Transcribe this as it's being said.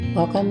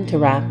Welcome to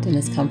Wrapped in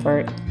His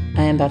Comfort.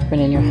 I am Beth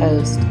Brennan, your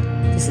host.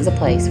 This is a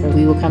place where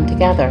we will come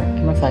together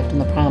and reflect on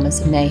the promise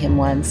of Nahum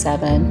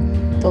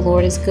 1:7. The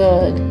Lord is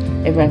good,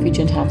 a refuge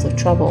in times of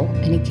trouble,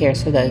 and He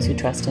cares for those who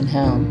trust in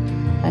Him.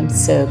 I'm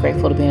so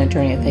grateful to be on a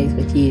journey of faith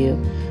with you.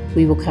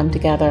 We will come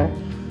together,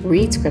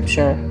 read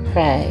Scripture,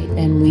 pray,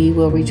 and we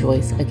will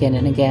rejoice again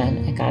and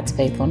again at God's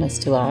faithfulness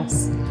to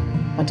us.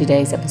 On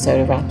today's episode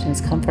of Wrapped in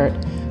His Comfort,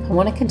 I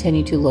want to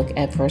continue to look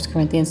at 1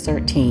 Corinthians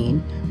 13,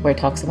 where it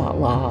talks about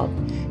love.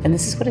 And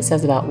this is what it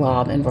says about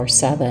love in verse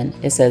 7.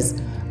 It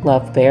says,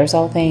 love bears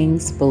all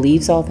things,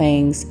 believes all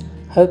things,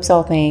 hopes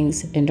all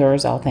things,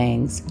 endures all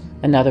things.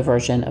 Another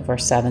version of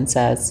verse 7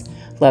 says,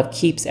 love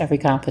keeps every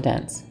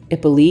confidence.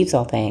 It believes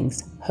all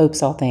things,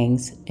 hopes all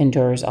things,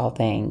 endures all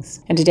things.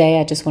 And today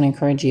I just want to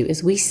encourage you,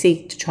 as we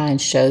seek to try and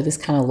show this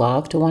kind of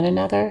love to one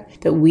another,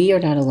 that we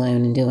are not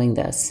alone in doing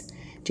this.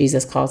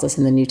 Jesus calls us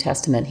in the New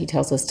Testament. He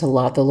tells us to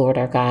love the Lord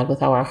our God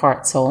with all our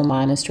heart, soul,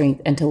 mind, and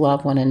strength, and to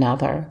love one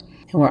another.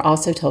 And we're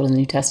also told in the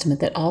New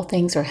Testament that all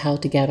things are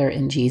held together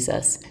in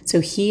Jesus.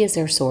 So He is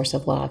our source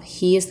of love.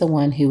 He is the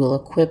one who will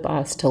equip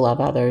us to love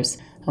others.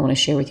 I want to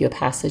share with you a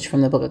passage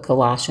from the book of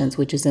Colossians,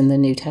 which is in the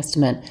New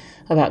Testament,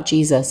 about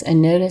Jesus.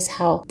 And notice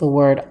how the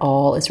word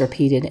all is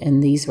repeated in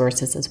these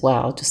verses as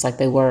well, just like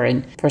they were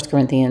in 1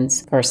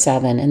 Corinthians verse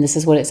 7. And this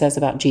is what it says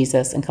about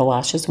Jesus in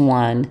Colossians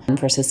 1,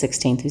 verses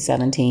 16 through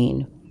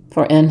 17.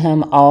 For in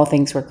Him all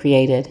things were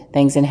created,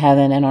 things in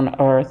heaven and on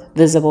earth,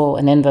 visible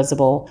and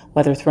invisible,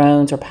 whether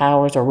thrones or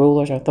powers or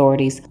rulers or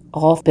authorities,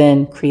 all have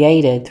been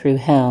created through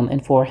Him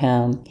and for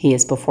Him. He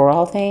is before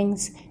all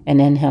things, and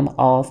in Him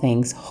all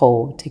things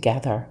hold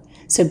together.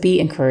 So be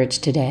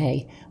encouraged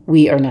today.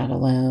 We are not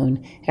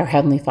alone. Our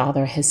Heavenly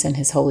Father has sent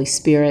His Holy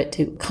Spirit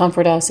to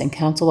comfort us and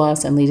counsel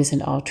us and lead us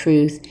in all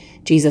truth.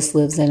 Jesus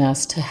lives in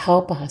us to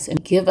help us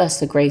and give us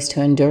the grace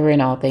to endure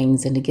in all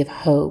things and to give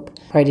hope.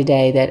 Pray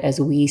today that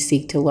as we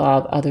seek to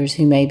love others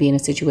who may be in a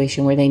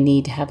situation where they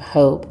need to have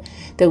hope,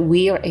 that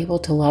we are able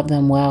to love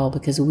them well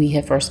because we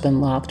have first been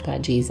loved by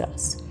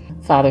Jesus.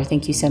 Father,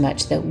 thank you so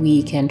much that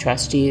we can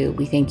trust you.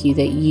 We thank you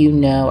that you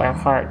know our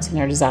hearts and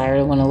our desire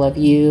to want to love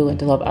you and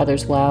to love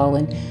others well.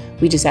 And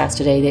we just ask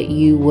today that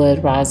you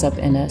would rise up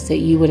in us, that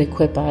you would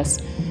equip us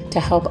to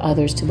help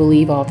others to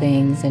believe all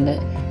things and to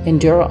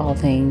endure all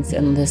things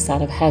in this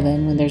side of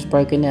heaven when there's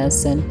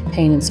brokenness and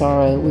pain and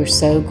sorrow. We're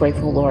so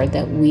grateful, Lord,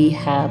 that we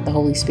have the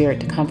Holy Spirit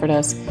to comfort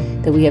us,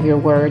 that we have your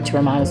word to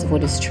remind us of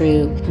what is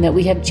true, and that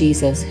we have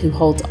Jesus who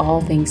holds all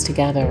things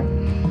together.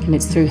 And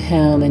it's through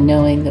Him and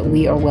knowing that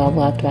we are well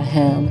loved by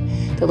Him,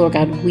 that, Lord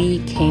God, we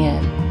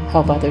can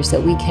help others,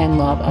 that we can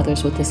love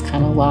others with this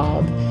kind of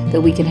love,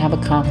 that we can have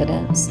a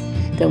confidence,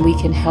 that we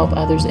can help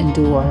others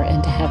endure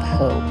and to have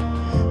hope.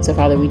 So,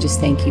 Father, we just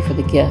thank you for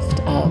the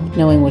gift of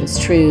knowing what is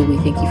true. We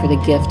thank you for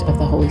the gift of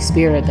the Holy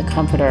Spirit, the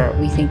Comforter.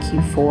 We thank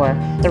you for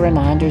the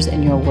reminders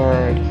in your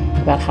word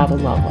about how to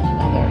love one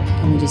another.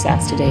 And we just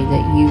ask today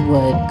that you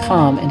would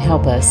come and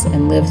help us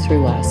and live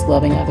through us,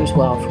 loving others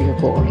well for your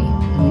glory.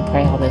 And we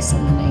pray all this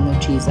in the name of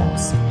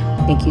Jesus.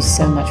 Thank you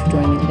so much for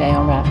joining me today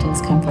on Wrapped in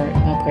His Comfort.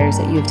 My prayer is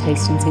that you have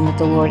tasted and seen that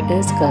the Lord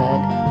is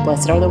good.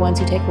 Blessed are the ones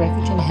who take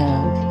refuge in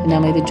Him. And now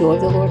may the joy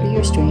of the Lord be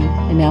your strength.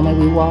 And now may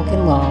we walk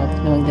in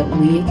love, knowing that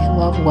we can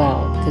love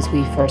well because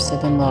we first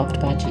have been loved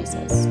by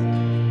Jesus.